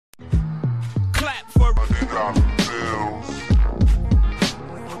Yo,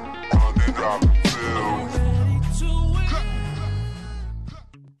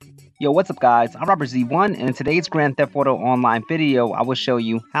 what's up guys? I'm Robert Z1, and in today's Grand Theft Auto Online video, I will show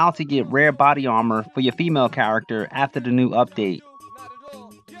you how to get rare body armor for your female character after the new update.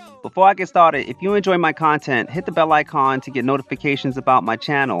 Before I get started, if you enjoy my content, hit the bell icon to get notifications about my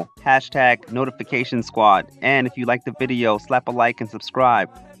channel, #notification_squad, and if you like the video, slap a like and subscribe.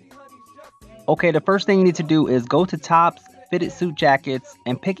 Okay, the first thing you need to do is go to Tops, Fitted Suit Jackets,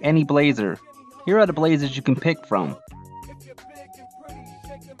 and pick any blazer. Here are the blazers you can pick from.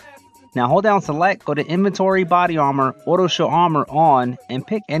 Now hold down select, go to inventory, body armor, auto show armor on, and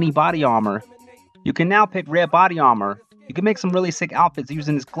pick any body armor. You can now pick rare body armor. You can make some really sick outfits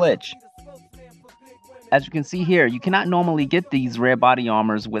using this glitch. As you can see here, you cannot normally get these rare body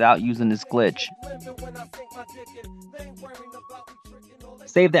armors without using this glitch.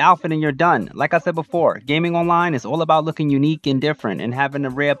 Save the outfit and you're done. Like I said before, gaming online is all about looking unique and different, and having a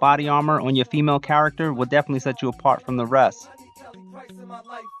rare body armor on your female character will definitely set you apart from the rest.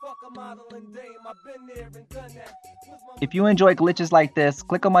 If you enjoy glitches like this,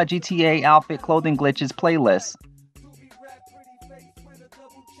 click on my GTA outfit clothing glitches playlist.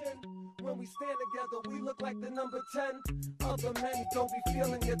 When we stand together, we look like the number 10. Other men don't be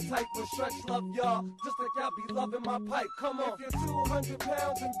feeling your type, but stretch love y'all, just like y'all be loving my pipe. Come on, if you're 200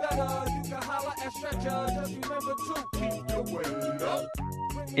 pounds and better, you can holler at Stretcher. Just remember to keep your weight up.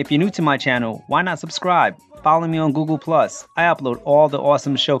 If you're new to my channel, why not subscribe? Follow me on Google+. I upload all the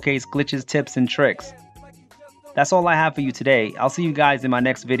awesome showcase glitches, tips, and tricks. That's all I have for you today. I'll see you guys in my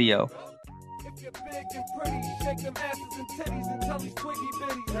next video.